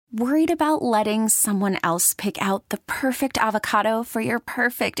Worried about letting someone else pick out the perfect avocado for your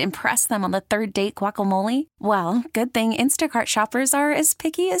perfect impress them on the third date guacamole? Well, good thing Instacart shoppers are as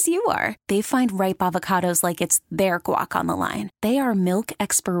picky as you are. They find ripe avocados like it's their guac on the line. They are milk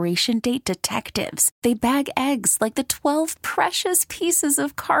expiration date detectives. They bag eggs like the 12 precious pieces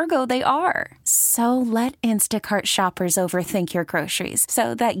of cargo they are. So let Instacart shoppers overthink your groceries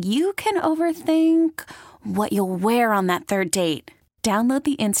so that you can overthink what you'll wear on that third date. Download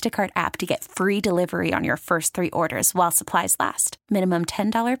the Instacart app to get free delivery on your first 3 orders while supplies last. Minimum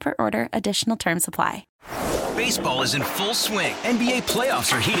 $10 per order. Additional terms apply. Baseball is in full swing. NBA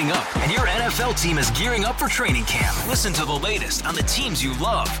playoffs are heating up, and your NFL team is gearing up for training camp. Listen to the latest on the teams you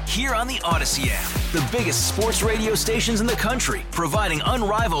love here on the Odyssey app. The biggest sports radio stations in the country, providing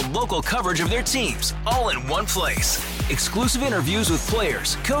unrivaled local coverage of their teams, all in one place. Exclusive interviews with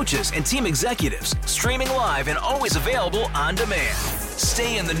players, coaches, and team executives, streaming live and always available on demand.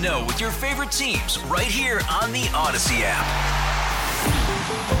 Stay in the know with your favorite teams right here on the Odyssey app.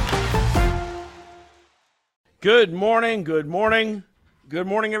 Good morning, everybody.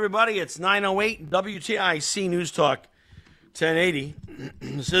 It's 9:08 WTIC News Talk 1080.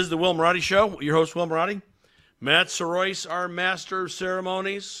 This is the Will Marotti Show. Your host, Will Marotti. Matt Sorois, our master of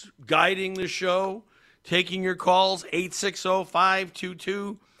ceremonies, guiding the show, taking your calls,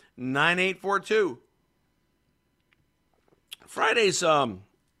 860-522-9842. Fridays are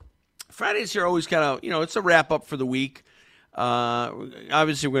always kind of, it's a wrap-up for the week.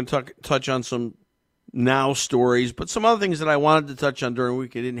 Obviously, we're going to touch on some now stories, but some other things that I wanted to touch on during the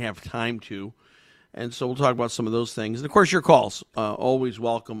week I didn't have time to, and so we'll talk about some of those things. And of course, your calls, always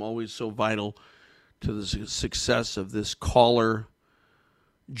welcome, always so vital to the success of this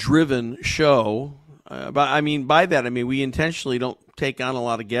caller-driven show. By that, we intentionally don't take on a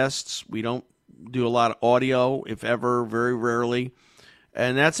lot of guests. We don't do a lot of audio, if ever, very rarely,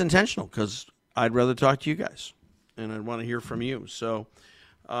 and that's intentional because I'd rather talk to you guys, and I'd want to hear from you. So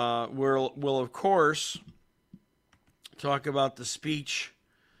we'll of course talk about the speech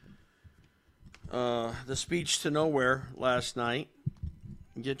to nowhere last night.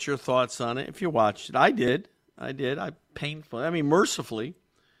 Get your thoughts on it if you watched it. I did.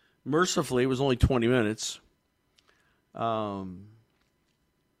 Mercifully, it was only 20 minutes. A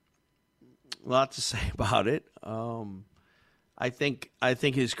lot to say about it. I think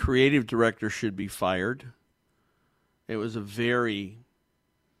his creative director should be fired. It was a very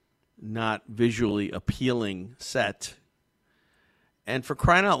not visually appealing set. And for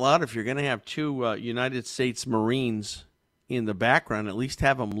crying out loud, if you're going to have 2 United States Marines in the background, at least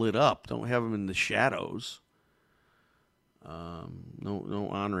have them lit up. Don't have them in the shadows. No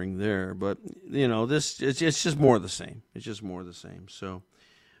honoring there. But, it's just more of the same. It's just more of the same. So,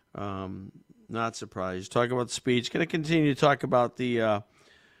 not surprised. Talk about the speech. Going to continue to talk about the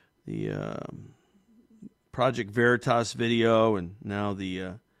Project Veritas video, and now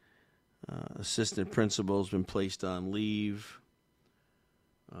the assistant principal has been placed on leave.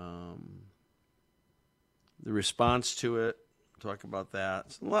 The response to it, talk about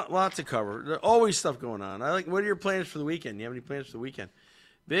that. Lots to cover. There's always stuff going on. What are your plans for the weekend? Do you have any plans for the weekend?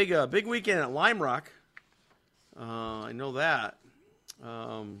 Big weekend at Lime Rock. I know that.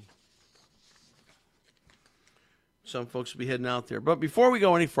 Some folks will be heading out there. But before we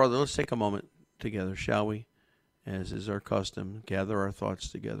go any further, let's take a moment together, shall we? As is our custom, gather our thoughts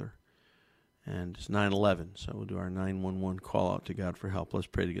together. And it's 9/11, so we'll do our 911 call out to God for help. Let's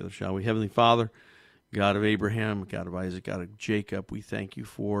pray together, shall we? Heavenly Father, God of Abraham, God of Isaac, God of Jacob, we thank you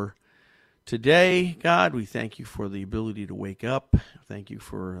for today, God. We thank you for the ability to wake up. Thank you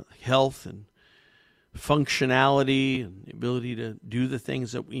for health and functionality and the ability to do the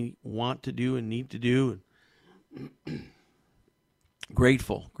things that we want to do and need to do.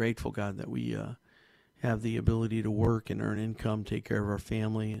 Grateful, God, that we have the ability to work and earn income, take care of our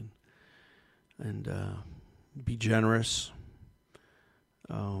family, and be generous.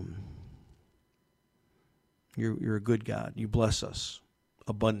 You're a good God. You bless us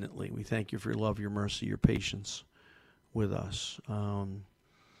abundantly. We thank you for your love, your mercy, your patience with us.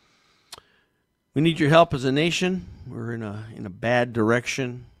 We need your help as a nation. We're in a bad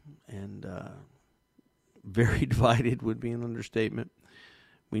direction, and very divided would be an understatement.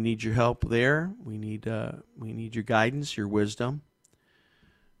 We need your help there. We need your guidance, your wisdom.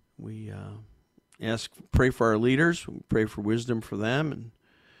 We pray for our leaders. We pray for wisdom for them and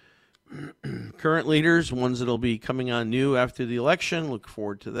current leaders, ones that'll be coming on new after the election. Look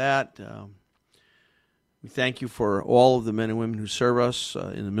forward to that. We thank you for all of the men and women who serve us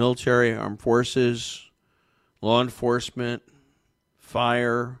in the military, armed forces, law enforcement,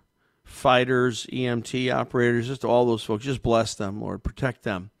 fire, fighters, EMT operators, just all those folks. Just bless them, Lord. Protect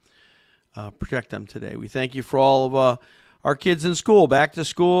them. Protect them today. We thank you for all of our kids in school, back to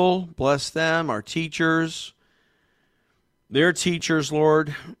school. Bless them, our teachers, their teachers,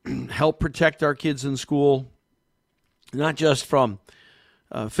 Lord. Help protect our kids in school, not just from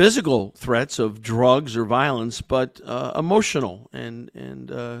physical threats of drugs or violence, but emotional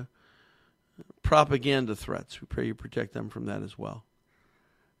and propaganda threats. We pray you protect them from that as well.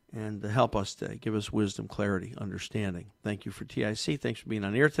 And help us today. Give us wisdom, clarity, understanding. Thank you for TIC. Thanks for being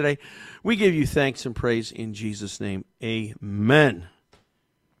on air today. We give you thanks and praise in Jesus' name. Amen.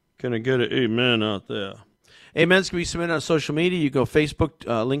 Can I get an amen out there? Amens can be submitted on social media. You go Facebook,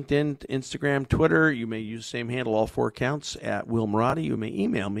 LinkedIn, Instagram, Twitter. You may use the same handle, all 4 accounts, at Will Marotti. You may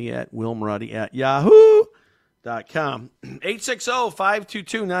email me at willmarotti@yahoo.com.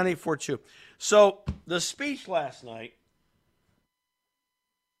 860-522-9842. So the speech last night,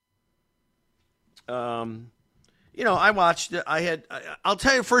 I watched it. I'll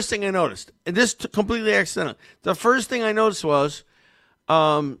tell you the first thing I noticed, and this completely accidental. The first thing I noticed was,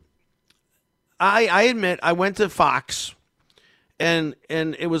 I admit I went to Fox, and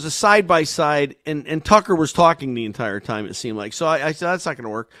it was a side-by-side, and Tucker was talking the entire time, it seemed like. So I said, that's not going to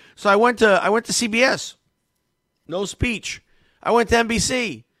work. So I went to CBS. No speech. I went to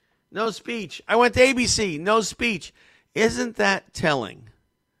NBC. No speech. I went to ABC. No speech. Isn't that telling?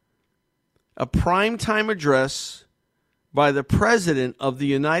 A primetime address by the President of the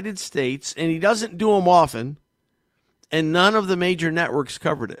United States, and he doesn't do them often, and none of the major networks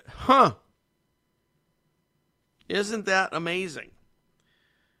covered it. Huh. Isn't that amazing?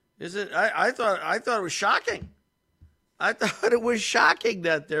 I thought it was shocking. I thought it was shocking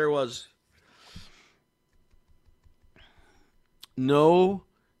that there was no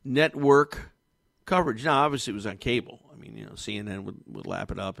network coverage. Now, obviously, it was on cable. I mean, CNN would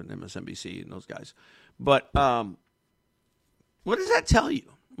lap it up, and MSNBC and those guys. But what does that tell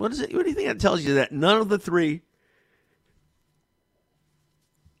you? What do you think that tells you? That none of the 3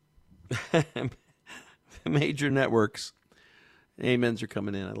 major networks, amens are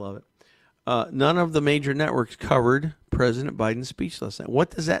coming in. I love it. None of the major networks covered President Biden's speech last night.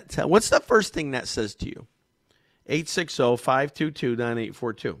 What does that tell? What's the first thing that says to you?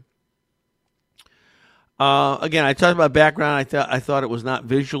 860-522-9842. Again, I talked about background. I thought it was not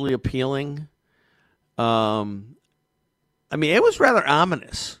visually appealing. I mean, it was rather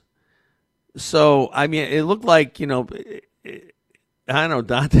ominous. So, I mean, it looked like, I don't know,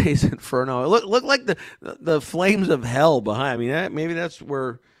 Dante's Inferno. It looked like the flames of hell behind. I mean, maybe that's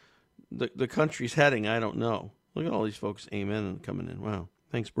where the country's heading. I don't know. Look at all these folks, amen, and coming in. Wow.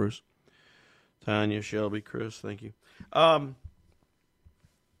 Thanks, Bruce. Tanya, Shelby, Chris, thank you.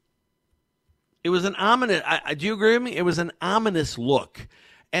 It was an ominous, do you agree with me? It was an ominous look.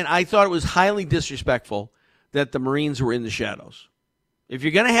 And I thought it was highly disrespectful that the Marines were in the shadows. If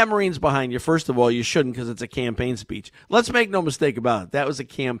you're going to have Marines behind you, first of all, you shouldn't, because it's a campaign speech. Let's make no mistake about it. That was a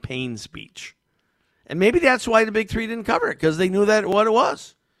campaign speech. And maybe that's why the Big 3 didn't cover it, because they knew that what it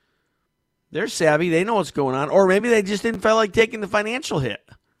was. They're savvy. They know what's going on. Or maybe they just didn't feel like taking the financial hit.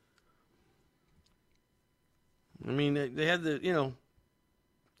 I mean, they had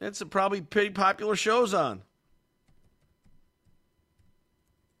that's probably pretty popular shows on.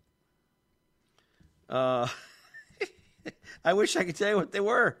 I wish I could tell you what they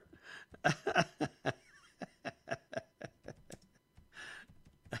were.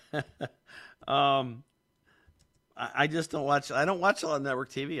 I just don't watch. I don't watch a lot of network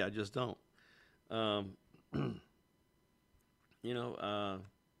TV. I just don't.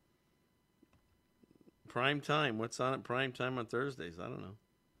 Prime time. What's on at prime time on Thursdays? I don't know.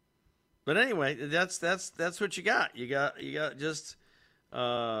 But anyway, that's what you got. You got just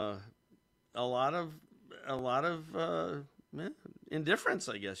a lot of indifference,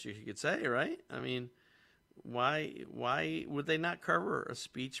 I guess you could say, right? I mean, why would they not cover a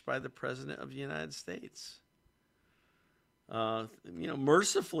speech by the President of the United States?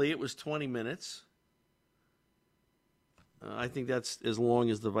 Mercifully, it was 20 minutes. I think that's as long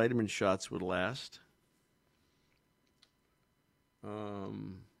as the vitamin shots would last.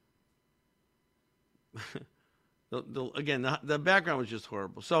 The background was just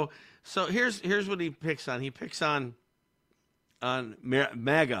horrible. So here's what he picks on. He picks on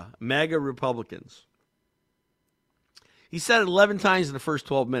MAGA Republicans. He said it 11 times in the first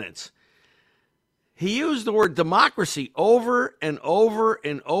 12 minutes. He used the word democracy over and over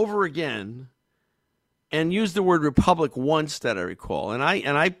and over again, and used the word republic once, that I recall. And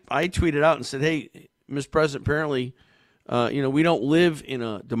I tweeted out and said, "Hey, Mr. President, apparently, we don't live in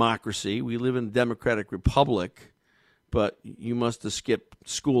a democracy. We live in a democratic republic, but you must have skipped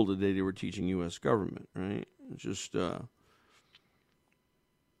school the day they were teaching U.S. government, right? Just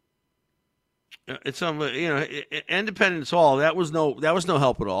It's Independence Hall. That was no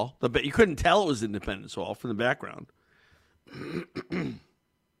help at all. But you couldn't tell it was Independence Hall from the background.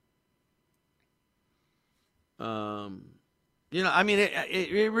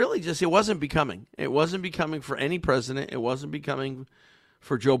 It really just, it wasn't becoming. It wasn't becoming for any president. It wasn't becoming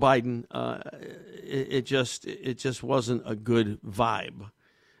for Joe Biden. It just wasn't a good vibe.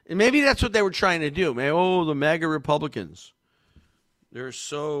 And maybe that's what they were trying to do. The MAGA Republicans.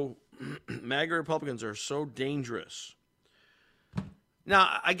 MAGA Republicans are so dangerous.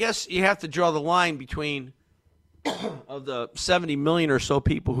 Now, I guess you have to draw the line between of the 70 million or so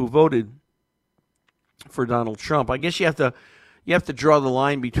people who voted for Donald Trump. I guess you have to draw the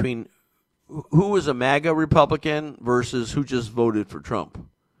line between who was a MAGA Republican versus who just voted for Trump.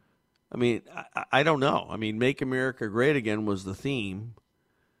 I mean, I don't know. I mean, Make America Great Again was the theme.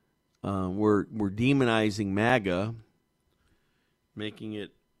 We're demonizing MAGA, making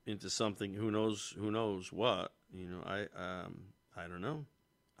it into something who knows what. I don't know.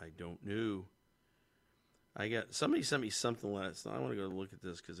 I don't know. Somebody sent me something last night. I want to go look at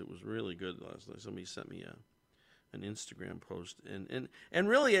this because it was really good last night. Somebody sent me an Instagram post, and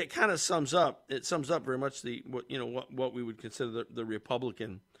really it kind of sums up. It sums up very much what we would consider the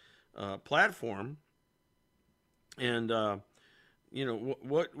Republican platform, and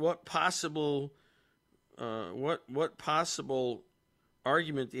what possible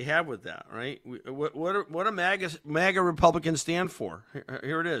argument do you have with that, right? What do MAGA Republicans stand for?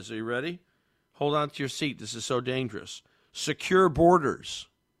 Here it is. Are you ready? Hold on to your seat. This is so dangerous. Secure borders,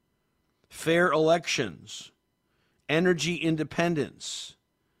 fair elections, energy independence,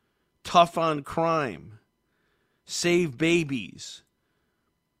 tough on crime, save babies,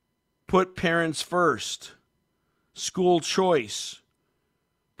 put parents first, school choice,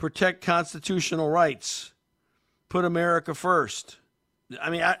 protect constitutional rights, put America first.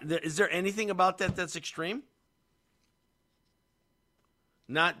 I mean, is there anything about that that's extreme?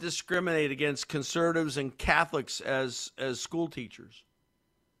 Not discriminate against conservatives and Catholics as school teachers.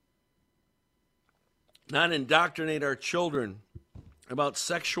 Not indoctrinate our children about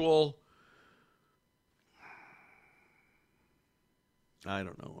sexual, I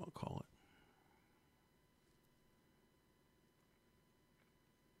don't know what I'll call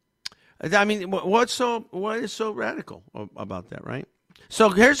it. I mean, what is so radical about that, right? So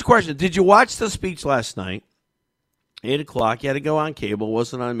here's the question. Did you watch the speech last night? 8 o'clock. You had to go on cable. It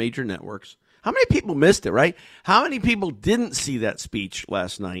wasn't on major networks. How many people missed it, right? How many people didn't see that speech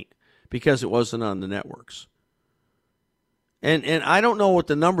last night because it wasn't on the networks? And I don't know what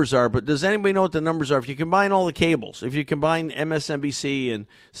the numbers are, but does anybody know what the numbers are? If you combine all the cables, if you combine MSNBC and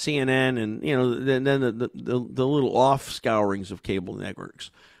CNN and, then the little off scourings of cable networks,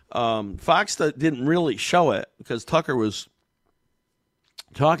 Fox didn't really show it because Tucker was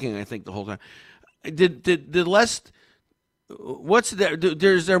talking, I think, the whole time. Did less? What's there?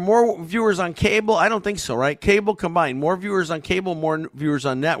 Is there more viewers on cable? I don't think so, right? Cable combined, more viewers on cable, more viewers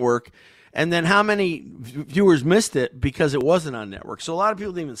on network, and then how many viewers missed it because it wasn't on network? So a lot of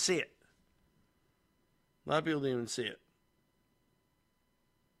people didn't even see it.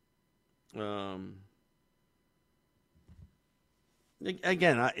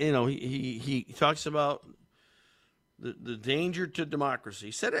 Again, he talks about the danger to democracy.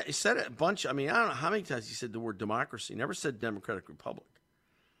 He said it a bunch. I mean, I don't know how many times he said the word democracy. He never said Democratic Republic.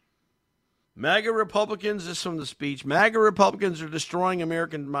 MAGA Republicans, this is from the speech, MAGA Republicans are destroying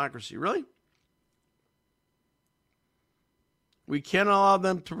American democracy. Really? We can't allow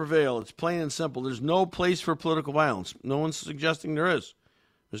them to prevail. It's plain and simple. There's no place for political violence. No one's suggesting there is,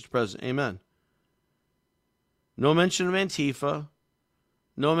 Mr. President. Amen. No mention of Antifa.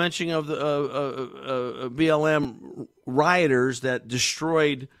 No mention of the BLM rioters that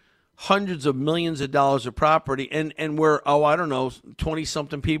destroyed hundreds of millions of dollars of property and where,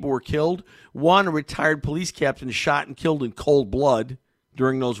 20-something people were killed. One, a retired police captain shot and killed in cold blood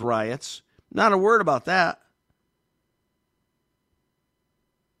during those riots. Not a word about that.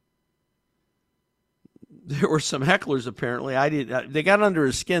 There were some hecklers, apparently. They got under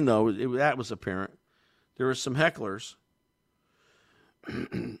his skin, though. That was apparent. There were some hecklers.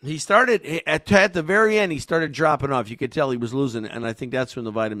 He started at the very end. He started dropping off. You could tell he was losing it, and I think that's when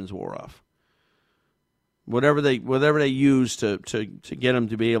the vitamins wore off. Whatever they used to get him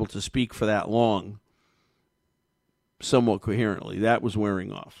to be able to speak for that long, somewhat coherently, that was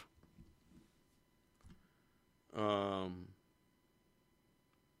wearing off.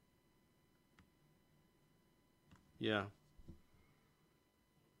 Yeah.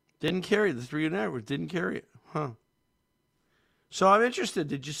 Didn't carry the 3 network. Didn't carry it, huh? So I'm interested.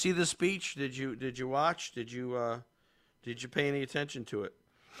 Did you see the speech? Did you watch? Did you pay any attention to it?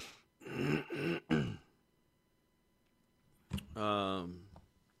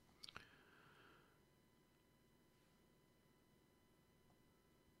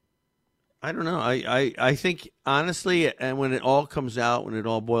 I don't know. I think honestly, and when it all comes out, when it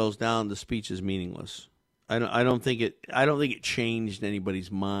all boils down, the speech is meaningless. I don't think it changed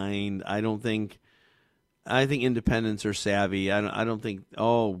anybody's mind. I think independents are savvy. I don't think.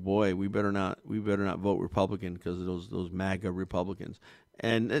 Oh boy, we better not vote Republican because of those MAGA Republicans.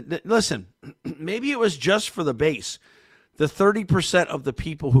 And listen, maybe it was just for the base, the 30% of the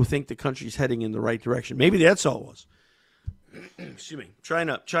people who think the country's heading in the right direction. Maybe that's all it was. Excuse me. Trying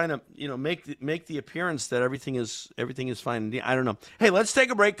to make the appearance that everything is fine. I don't know. Hey, let's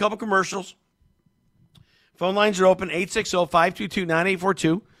take a break. Couple commercials. Phone lines are open.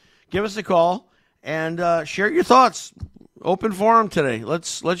 860-522-9842. Give us a call and share your thoughts. Open forum today.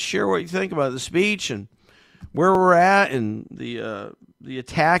 Let's share what you think about the speech and where we're at and the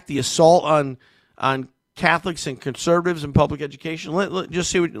attack, the assault on Catholics and conservatives in public education. Let's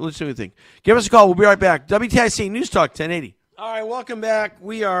see what you think. Give us a call. We'll be right back. WTIC News Talk 1080. All right, welcome back.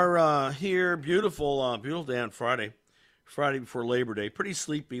 We are here. Beautiful day on Friday before Labor Day. Pretty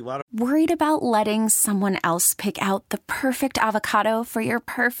sleepy. Worried about letting someone else pick out the perfect avocado for your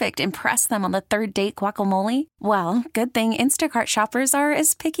perfect impress them on the third date guacamole? Well, good thing Instacart shoppers are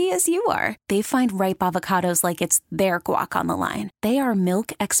as picky as you are. They find ripe avocados like it's their guac on the line. They are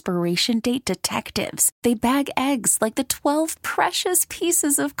milk expiration date detectives. They bag eggs like the 12 precious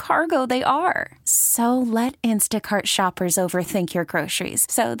pieces of cargo they are. So let Instacart shoppers overthink your groceries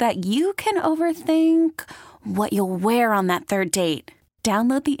so that you can overthink what you'll wear on that third date.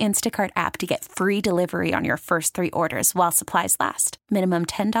 Download the Instacart app to get free delivery on your first 3 orders while supplies last. Minimum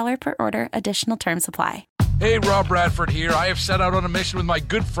 $10 per order. Additional terms apply. Hey, Rob Bradford here. I have set out on a mission with my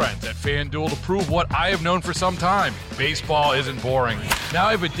good friends at FanDuel to prove what I have known for some time. Baseball isn't boring. Now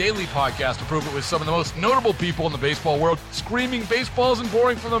I have a daily podcast to prove it with some of the most notable people in the baseball world, screaming baseball isn't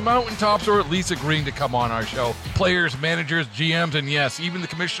boring from the mountaintops, or at least agreeing to come on our show. Players, managers, GMs, and yes, even the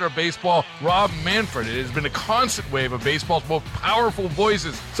commissioner of baseball, Rob Manfred. It has been a constant wave of baseball's most powerful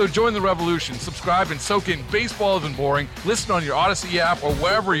voices. So join the revolution. Subscribe and soak in Baseball Isn't Boring. Listen on your Odyssey app or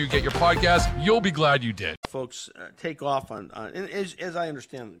wherever you get your podcast. You'll be glad you did. Folks take off on and as I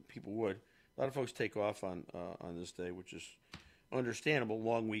understand people would. A lot of folks take off on this day, which is understandable.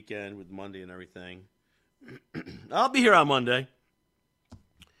 Long weekend with Monday and everything. I'll be here on Monday.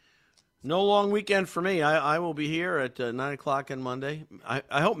 No long weekend for me. I will be here at 9 o'clock on Monday.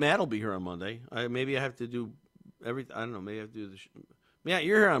 I hope Matt will be here on Monday. Maybe I have to do everything. I don't know. Maybe I have to do the Matt,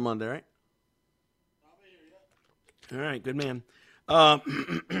 you're here on Monday, right? I'll be here, yeah. All right, good man.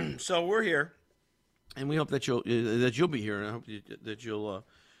 So we're here. And we hope that you'll be here, and I hope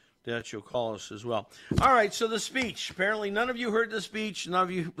that you'll call us as well. All right, so the speech. Apparently, none of you heard the speech. None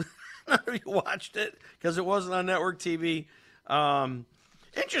of you watched it because it wasn't on network TV.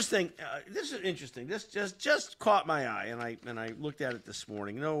 Interesting. This is interesting. This just caught my eye, and I looked at it this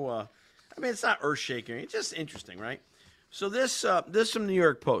morning. It's not earth shaking. It's just interesting, right? So this from the New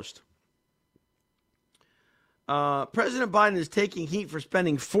York Post. President Biden is taking heat for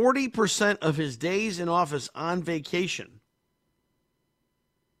spending 40% of his days in office on vacation.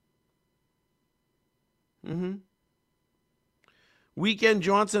 Weekend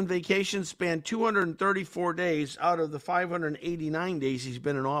Johnson vacations span 234 days out of the 589 days he's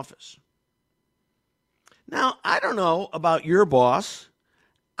been in office. Now, I don't know about your boss.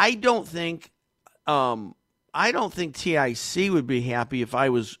 I don't think TIC would be happy if I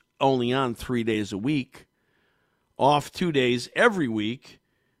was only on 3 days a week, off 2 days every week,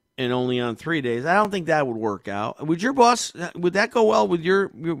 and only on 3 days. I don't think that would work out. Would that go well with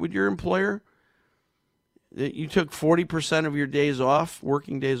your employer? That you took 40% of your days off,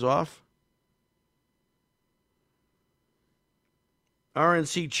 working days off?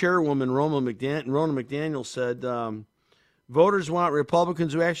 RNC chairwoman Rona McDaniel said, voters want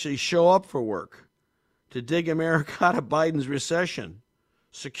Republicans who actually show up for work, to dig America out of Biden's recession,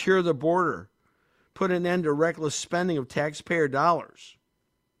 secure the border, put an end to reckless spending of taxpayer dollars.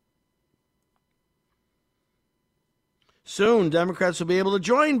 Soon, Democrats will be able to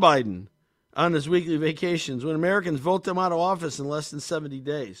join Biden on his weekly vacations when Americans vote them out of office in less than 70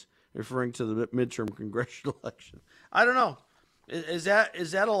 days, referring to the midterm congressional election. I don't know. Is that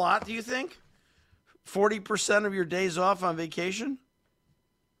a lot, do you think? 40% of your days off on vacation?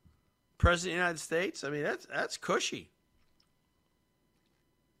 President of the United States? I mean, that's cushy.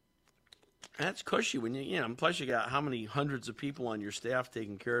 That's cushy when plus you got how many hundreds of people on your staff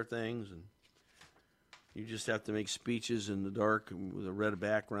taking care of things, and you just have to make speeches in the dark with a red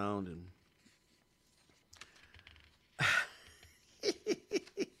background. And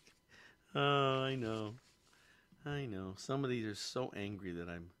Oh, I know. Some of these are so angry that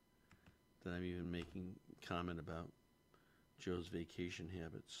I'm even making comment about Joe's vacation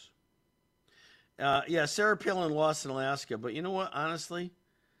habits. Yeah, Sarah Palin lost in Alaska, but you know what? Honestly,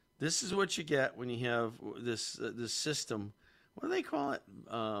 this is what you get when you have this system. What do they call it?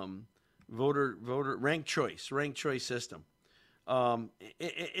 Voter ranked choice system.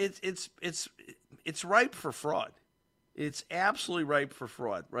 It's ripe for fraud. It's absolutely ripe for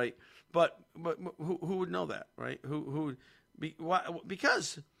fraud, right? But who would know that, right? Why?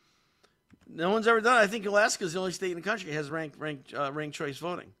 Because no one's ever done it. I think Alaska is the only state in the country that has ranked choice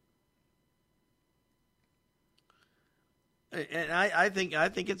voting. And I think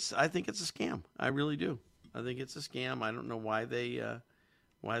it's a scam. I really do. I think it's a scam. I don't know why they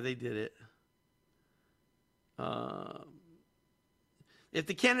did it. If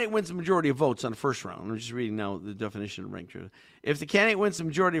the candidate wins the majority of votes on the first round, I'm just reading now the definition of ranked choice. If the candidate wins the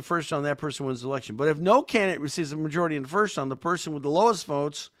majority of the first round, that person wins the election. But if no candidate receives a majority in the first round, the person with the lowest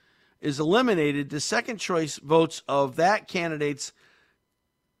votes is eliminated. The second choice votes of that candidate's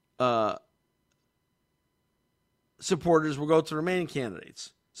supporters will go to the remaining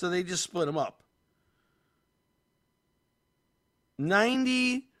candidates. So they just split them up.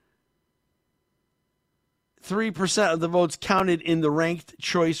 93% of the votes counted in the ranked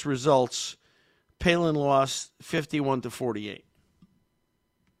choice results. Palin lost 51-48.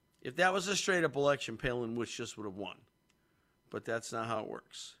 If that was a straight-up election, Palin would have won. But that's not how it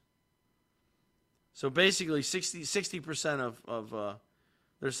works. So basically, 60% of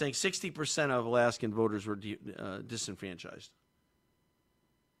they're saying 60% of Alaskan voters were disenfranchised.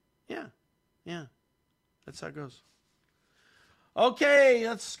 Yeah. That's how it goes. Okay,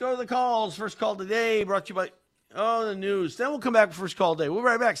 let's go to the calls. First call today brought to you by the news. Then we'll come back for first call today. We'll be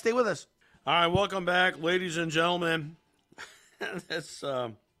right back. Stay with us. All right, welcome back, ladies and gentlemen. That's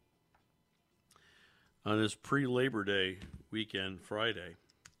on this pre-Labor Day weekend, Friday.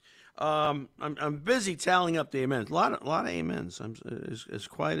 I'm busy tallying up the amens. A lot of amens. As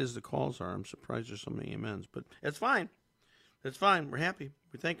quiet as the calls are, I'm surprised there's so many amens. But it's fine. It's fine. We're happy.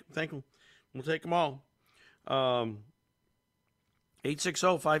 We thank them. We'll take them all.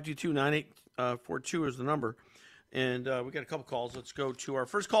 860-522-9842 is the number. And we got a couple calls. Let's go to our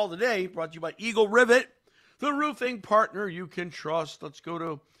first call today, brought to you by Eagle Rivet, the roofing partner you can trust. Let's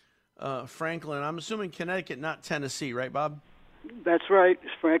go to Franklin. I'm assuming Connecticut, not Tennessee, right, Bob? That's right.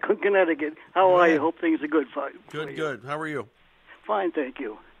 It's Franklin, Connecticut. How are you? Hope things are good for you. Good. How are you? Fine, thank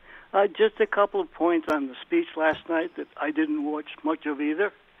you. Just a couple of points on the speech last night that I didn't watch much of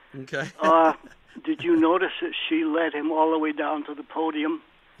either. Okay. Did you notice that she led him all the way down to the podium?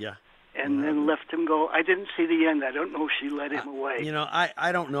 Yeah. And then left him go? I didn't see the end. I don't know if she led him away.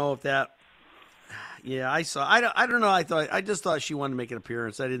 I don't know if that. Yeah, I saw. I don't know. I just thought she wanted to make an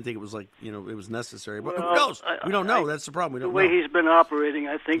appearance. I didn't think it was it was necessary. But who knows? We don't know. That's the problem. We don't know. The way he's been operating,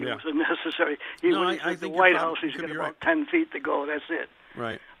 I think it was unnecessary. I think the White House, he's got about 10 feet to go. That's it.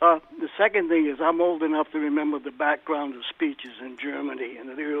 Right. The second thing is I'm old enough to remember the background of speeches in Germany in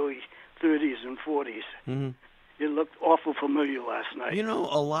the early 30s and 40s. Mm-hmm. It looked awful familiar last night. A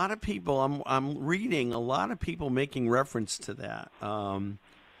lot of people. I'm reading a lot of people making reference to that.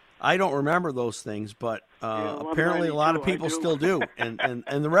 I don't remember those things, but apparently a lot of people still do, and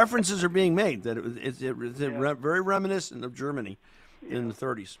the references are being made that it's very reminiscent of Germany in the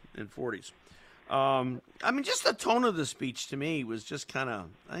 30s and 40s. Just the tone of the speech to me was just kind of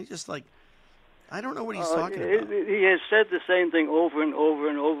I don't know what he's talking about. He has said the same thing over and over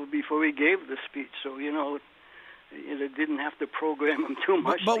and over before he gave the speech, so it didn't have to program him too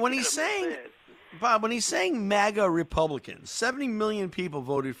much. But when he's saying. Bob, when he's saying MAGA Republicans, 70 million people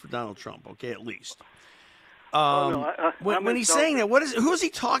voted for Donald Trump, okay, at least. When he's saying that, who is he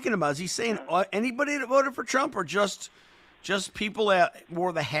talking about? Is he saying anybody that voted for Trump, or just people that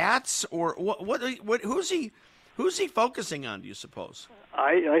wore the hats, or what? Who's he focusing on? Do you suppose?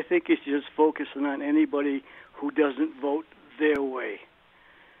 I think he's just focusing on anybody who doesn't vote their way.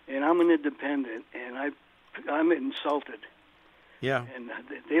 And I'm an independent, and I'm insulted. Yeah, and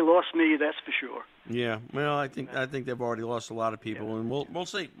they lost me. That's for sure. Yeah, well, I think they've already lost a lot of people, and we'll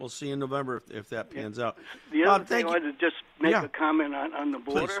see. We'll see in November if that pans out. The other thing I wanted to just make a comment on the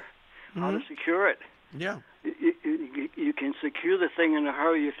border, how to secure it. Yeah, you can secure the thing in a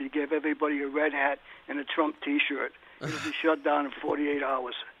hurry if you give everybody a red hat and a Trump T-shirt. It'll be shut down in 48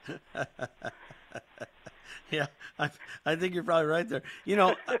 hours. Yeah, I think you're probably right there.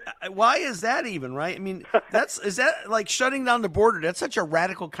 Why is that even, right? I mean, is that like shutting down the border? That's such a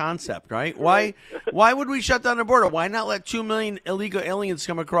radical concept, right? Why would we shut down the border? Why not let 2 million illegal aliens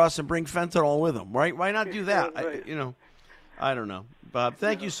come across and bring fentanyl with them, right? Why not do that? Right. I don't know. Bob.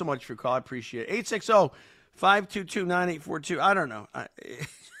 Thank you so much for your call. I appreciate it. 860-522-9842. I don't know.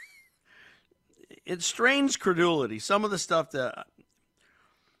 It strains credulity. Some of the stuff that...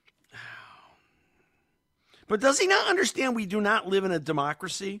 But does he not understand we do not live in a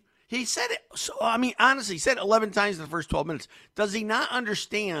democracy? He said it. So, I mean, honestly, he said it 11 times in the first 12 minutes. Does he not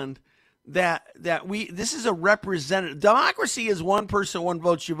understand that this is a representative democracy? Is one person, one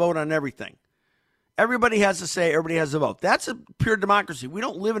vote. You vote on everything. Everybody has a say. Everybody has a vote. That's a pure democracy. We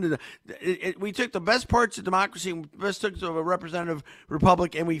don't live in we took the best parts of democracy and best parts of a representative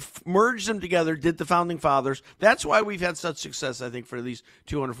republic, and we merged them together. Did the founding fathers? That's why we've had such success, I think, for these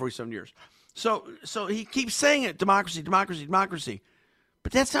 247 years. So he keeps saying it: democracy, democracy, democracy.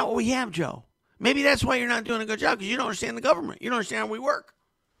 But that's not what we have, Joe. Maybe that's why you're not doing a good job, because you don't understand the government. You don't understand how we work.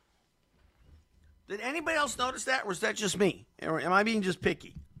 Did anybody else notice that, or was that just me? Or am I being just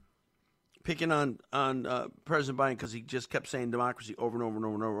picky? Picking on President Biden because he just kept saying democracy over and over and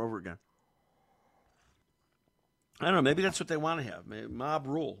over and over again. I don't know. Maybe that's what they want to have. Maybe mob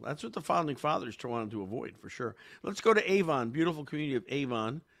rule. That's what the founding fathers wanted to avoid, for sure. Let's go to Avon, beautiful community of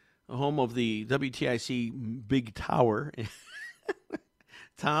Avon, the home of the WTIC Big Tower.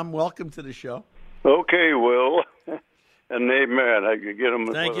 Tom, welcome to the show. Okay, Will. And amen. I could get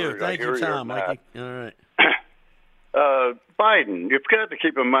them. Thank you, Tom. All right. Biden, you've got to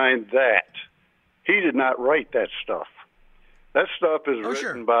keep in mind that he did not write that stuff. That stuff is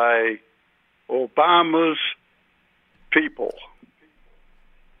written by Obama's people.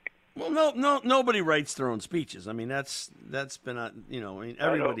 Well, nobody writes their own speeches. I mean, that's been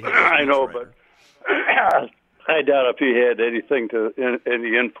everybody. I know, but I doubt if he had any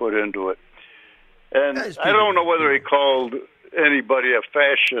input into it. And I don't know whether he called anybody a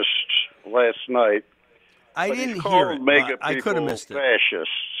fascist last night. I didn't hear it. I could have missed it.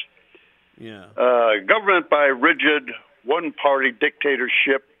 Fascists. Yeah. Government by rigid one-party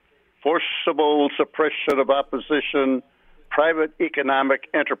dictatorship, forcible suppression of opposition, private economic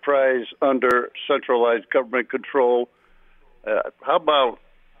enterprise under centralized government control. How about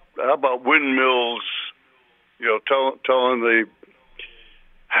windmills? Telling the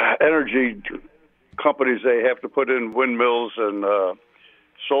energy companies they have to put in windmills and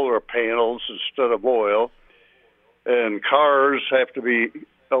solar panels instead of oil, and cars have to be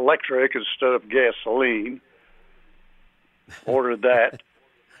electric instead of gasoline. Ordered that.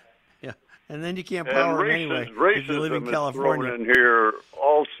 Yeah, and then you can't power them anyway if you live in California. Thrown in here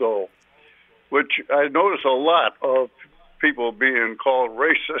also, which I notice a lot of people being called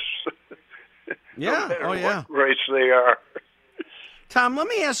racist. Yeah. No matter what race they are. Tom, let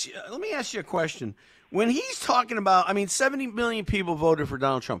me ask you a question. When he's talking about, 70 million people voted for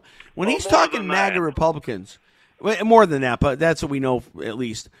Donald Trump. When he's talking MAGA Republicans, more than that, but that's what we know at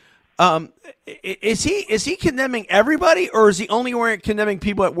least. Is he condemning everybody, or is he only condemning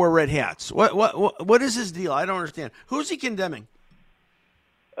people that wear red hats? What is his deal? I don't understand. Who's he condemning?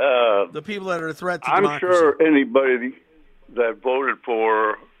 The people that are a threat to democracy. I'm sure anybody that voted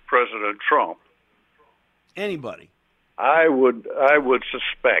for President Trump. Anybody. I would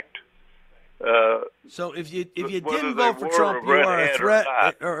suspect. So if you didn't vote for Trump, you are a threat,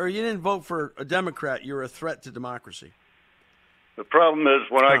 or you didn't vote for a Democrat, you're a threat to democracy. The problem is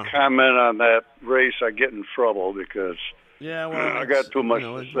when I comment on that race, I get in trouble because I got too much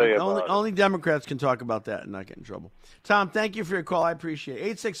to say about it. Only Democrats can talk about that and not get in trouble. Tom, thank you for your call. I appreciate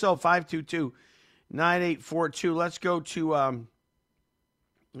it. 860-522-9842. Let's go to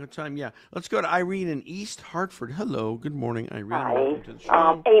what time? Yeah, let's go to Irene in East Hartford. Hello, good morning, Irene. Hi. Welcome to the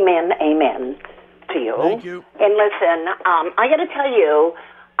show. Amen to you. Thank you. And listen, I got to tell you,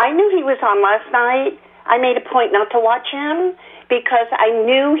 I knew he was on last night. I made a point not to watch him because I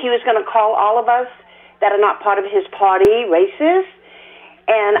knew he was going to call all of us that are not part of his party racist,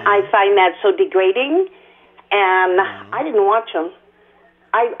 and I find that so degrading. And I didn't watch him.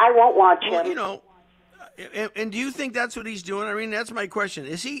 I won't watch him. And do you think that's what he's doing? I mean, that's my question.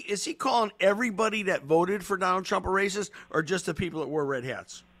 Is he calling everybody that voted for Donald Trump a racist, or just the people that wore red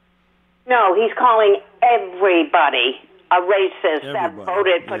hats? No, he's calling everybody a racist that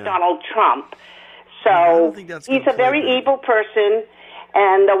voted for Donald Trump. So he's a very evil person,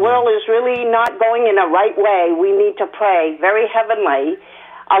 and the world is really not going in the right way. We need to pray very heavenly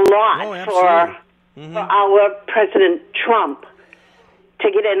a lot for our President Trump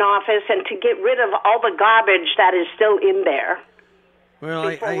to get in office and to get rid of all the garbage that is still in there. Well,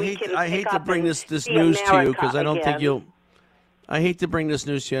 I hate to bring this news to you because I don't think you'll. I hate to bring this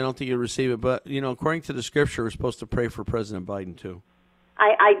news to you. I don't think you'll receive it, but according to the scripture, we're supposed to pray for President Biden too.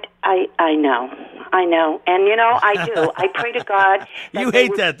 I know, and I do. I pray to God. You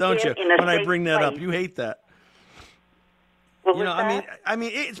hate that, don't you? When I bring that up, you hate that. I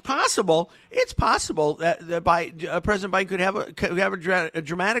mean, it's possible. It's possible that President Biden could have a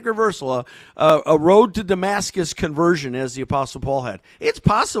dramatic reversal, a road to Damascus conversion, as the Apostle Paul had. It's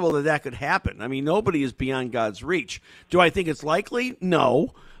possible that could happen. I mean, nobody is beyond God's reach. Do I think it's likely?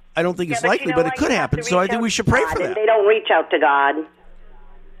 No, I don't think it's likely, but it could happen. So I think we should pray for that. They don't reach out to God.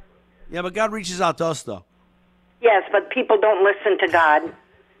 Yeah, but God reaches out to us, though. Yes, but people don't listen to God,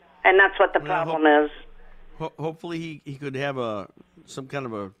 and that's what the problem is. Hopefully he could have some kind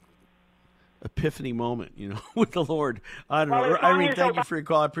of a epiphany moment, with the Lord. I don't know. Irene, thank you for your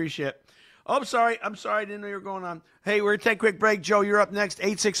call. I appreciate it. Oh, I'm sorry. I didn't know you were going on. Hey, we're going to take a quick break. Joe, you're up next.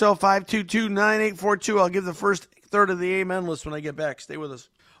 860-522-9842. I'll give the first third of the amen list when I get back. Stay with us.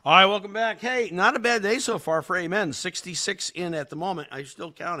 All right, welcome back. Hey, not a bad day so far for amen. 66 in at the moment. I'm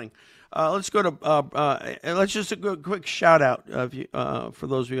still counting. Let's go to let's just do a quick shout out for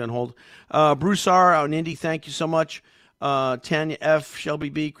those of you on hold. Bruce R. out in Indy, thank you so much. Tanya F., Shelby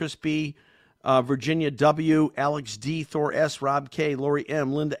B., Chris B., Virginia W., Alex D., Thor S., Rob K., Lori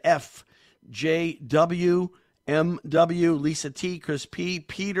M., Linda F., J. W., M. W., Lisa T., Chris P.,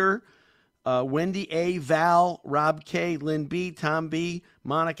 Peter, Wendy A., Val, Rob K., Lynn B., Tom B.,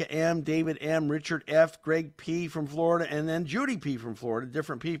 Monica M., David M., Richard F., Greg P. from Florida, and then Judy P. from Florida.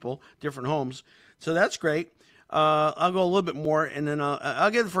 Different people, different homes. So that's great. I'll go a little bit more, and then I'll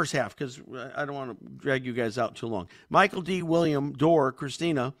get the first half because I don't want to drag you guys out too long. Michael D., William, Dor,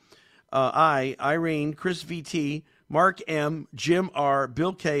 Christina, Irene, Chris VT, Mark M., Jim R.,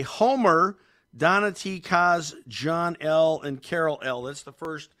 Bill K., Homer, Donna T., Kaz, John L., and Carol L. That's the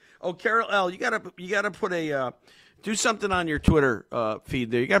first. Oh, Carol L., you gotta put do something on your Twitter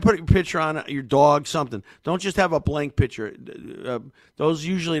feed there. You gotta put your picture on your dog, something. Don't just have a blank picture. Those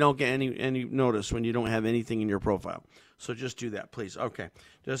usually don't get any notice when you don't have anything in your profile. So just do that, please. Okay,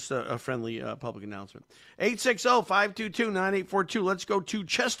 just a friendly public announcement. 860-522-9842. Let's go to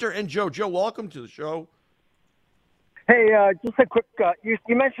Chester and Joe. Joe, welcome to the show. Hey, just a quick, you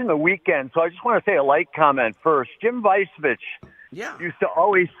mentioned the weekend, so I just want to say a light comment first. Jim Weisvich used to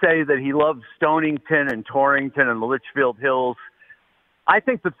always say that he loved Stonington and Torrington and the Litchfield Hills. I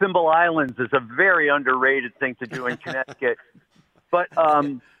think the Thimble Islands is a very underrated thing to do in Connecticut. But,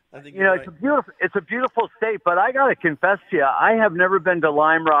 it's a beautiful state, but I got to confess to you, I have never been to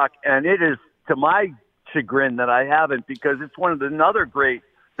Lime Rock, and it is to my chagrin that I haven't because it's one of the other great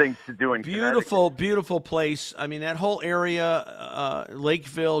things to do in Connecticut. Beautiful place. I mean, that whole area,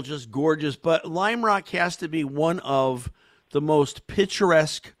 Lakeville, just gorgeous. But Lime Rock has to be one of the most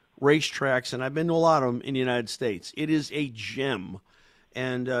picturesque racetracks, and I've been to a lot of them in the United States. It is a gem,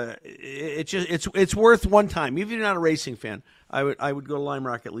 and it's worth one time. Even if you're not a racing fan, I would go to Lime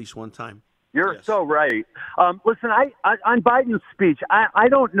Rock at least one time. You're so right. Listen, I on Biden's speech, I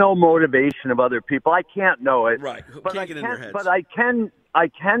don't know motivation of other people. I can't know it. Right. But can't get in their heads. But I can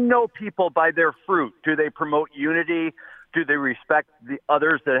know people by their fruit. Do they promote unity? Do they respect the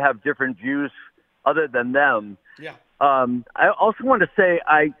others that have different views other than them? Yeah. I also want to say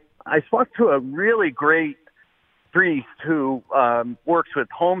I spoke to a really great priest who works with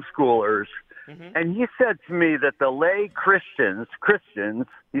homeschoolers, and he said to me that the lay Christians,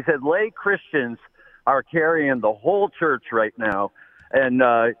 he said lay Christians are carrying the whole church right now, and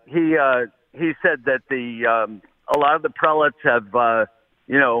he said that a lot of the prelates have caught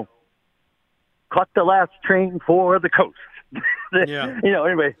the last train for the coast. Yeah.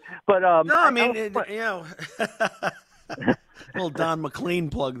 Anyway, but no, I mean, little Don McLean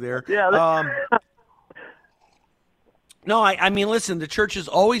plug there. Yeah. No, I mean, listen, the church has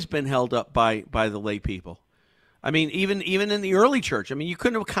always been held up by the lay people. I mean, even in the early church, I mean, you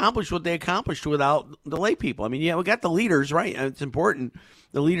couldn't have accomplished what they accomplished without the lay people. I mean, we got the leaders, right? It's important.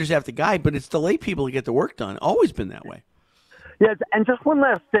 The leaders have to guide, but it's the lay people who get the work done. Always been that way. Yes, and just one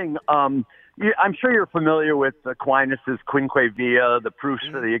last thing. I'm sure you're familiar with Aquinas' Quinque Via, the proofs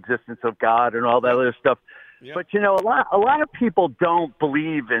for the existence of God, and all that other stuff. Yep. But a lot of people don't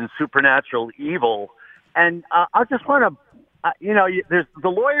believe in supernatural evil, and I just want to, there's the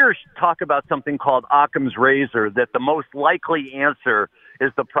lawyers talk about something called Occam's razor, that the most likely answer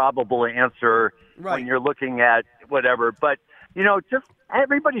is the probable answer when you're looking at whatever. But just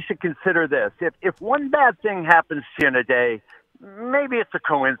everybody should consider this: if one bad thing happens to you in a day, maybe it's a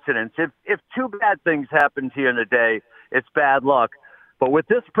coincidence. If two bad things happen to you in a day, it's bad luck. But with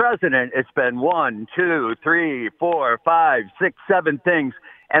this president, it's been 1, 2, 3, 4, 5, 6, 7 things.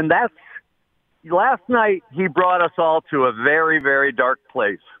 And that's last night he brought us all to a very, very dark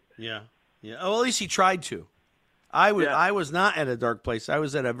place. Yeah. Yeah. Oh, at least he tried to. I was not at a dark place. I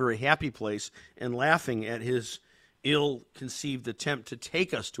was at a very happy place and laughing at his ill-conceived attempt to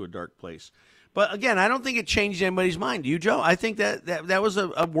take us to a dark place. But again, I don't think it changed anybody's mind. Do you, Joe? I think that was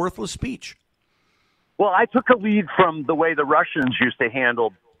a worthless speech. Well, I took a lead from the way the Russians used to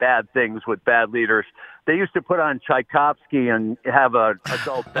handle bad things with bad leaders. They used to put on Tchaikovsky and have an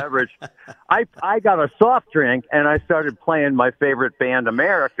adult beverage. I got a soft drink, and I started playing my favorite band,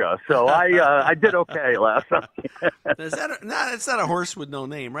 America. So I did okay last night. That's not a horse with no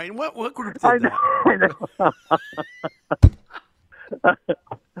name, right? What group did that? I know.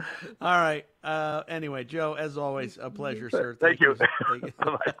 All right. Anyway, Joe, as always, a pleasure, sir. Thank you.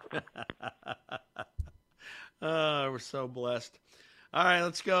 We're so blessed. All right,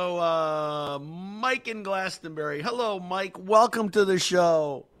 let's go. Mike in Glastonbury. Hello, Mike. Welcome to the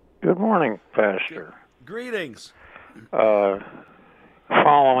show. Good morning, Pastor. Greetings.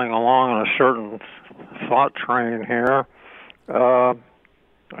 Following along on a certain thought train here, I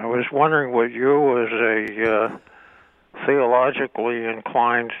was wondering what you, as a theologically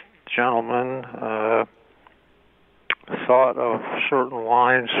inclined gentleman, thought of certain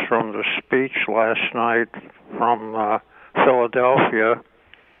lines from the speech last night from Philadelphia,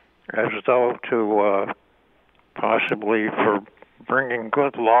 as though to possibly for bringing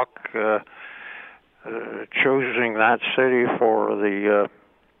good luck, choosing that city for the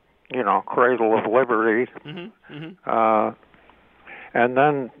cradle of liberty, and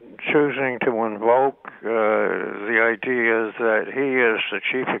then choosing to invoke the idea that he is the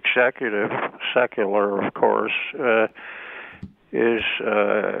chief executive, secular, of course, is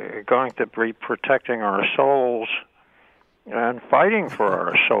going to be protecting our souls and fighting for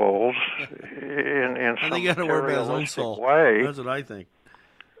our souls in some materialistic way. That's what I think.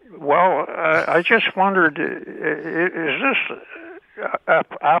 Well, I just wondered, is this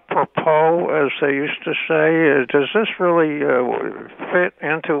apropos, as they used to say? Does this really fit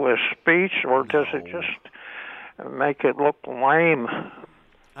into a speech, or does it just make it look lame?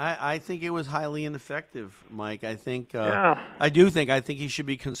 I think it was highly ineffective, Mike. I think I think he should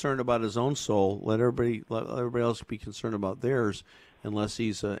be concerned about his own soul. Let everybody else be concerned about theirs, unless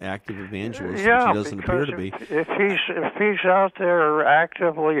he's an active evangelist, which he doesn't appear to be. If he's out there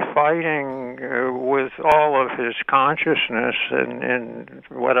actively fighting with all of his consciousness and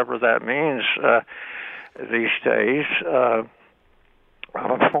whatever that means these days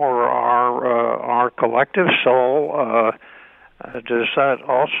for our collective soul. Does that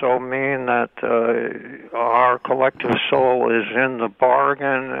also mean that our collective soul is in the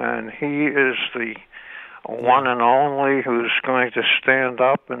bargain, and he is the one and only who's going to stand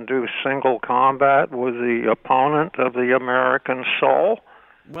up and do single combat with the opponent of the American soul?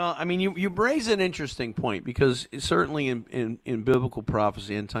 Well, I mean, you raise an interesting point, because certainly in biblical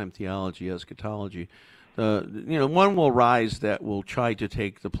prophecy, end-time theology, eschatology, one will rise that will try to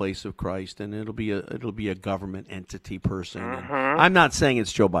take the place of Christ, and it'll be a government entity person. I'm not saying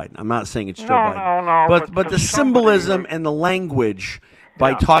it's Joe Biden. I'm not saying it's Joe Biden. No. But the symbolism and the language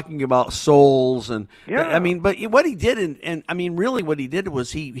by talking about souls and I mean, but what he did and I mean, really, what he did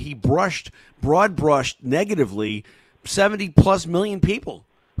was he broad brushed negatively 70+ million people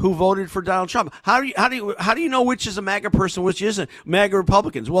who voted for Donald Trump. How do you know which is a MAGA person, which isn't? MAGA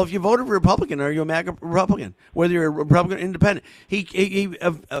Republicans. Well, if you voted for Republican, are you a MAGA Republican? Whether you're a Republican or independent. He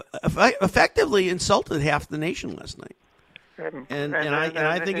effectively insulted half the nation last night. And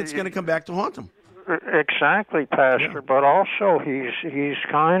I think it's going to come back to haunt him. Exactly, Pastor. Yeah. But also he's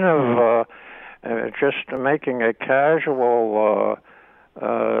kind of just making a casual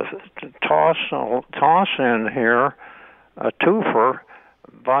toss in here, a twofer,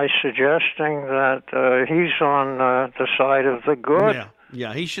 by suggesting that he's on the side of the good.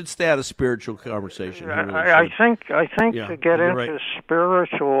 Yeah, he should stay out of spiritual conversation. I think to get into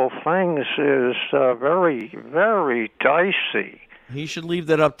spiritual things is very, very dicey. He should leave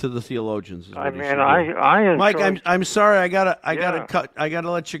that up to the theologians. I enjoy... Mike, I'm sorry. I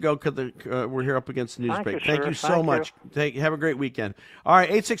gotta let you go because we're here up against the news break. Thank you so much. Have a great weekend. All right,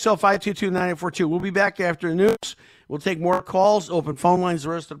 860-522-9842. We'll be back after the news. We'll take more calls, open phone lines the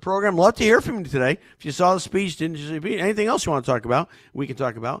rest of the program. Love to hear from you today. If you saw the speech, didn't you see the speech, anything else you want to talk about, we can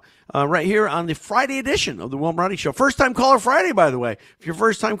talk about right here on the Friday edition of the Will Marotti Show. First-time caller Friday, by the way. If you're a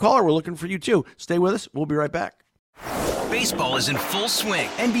first-time caller, we're looking for you too. Stay with us. We'll be right back. Baseball is in full swing.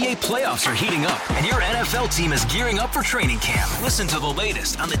 NBA playoffs are heating up, and your NFL team is gearing up for training camp. Listen to the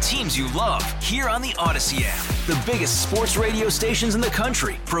latest on the teams you love here on the Odyssey app. The biggest sports radio stations in the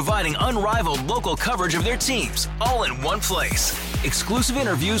country, providing unrivaled local coverage of their teams, all in one place. Exclusive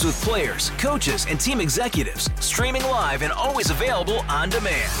interviews with players, coaches, and team executives, streaming live and always available on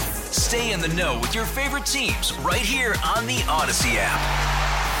demand. Stay in the know with your favorite teams right here on the Odyssey app.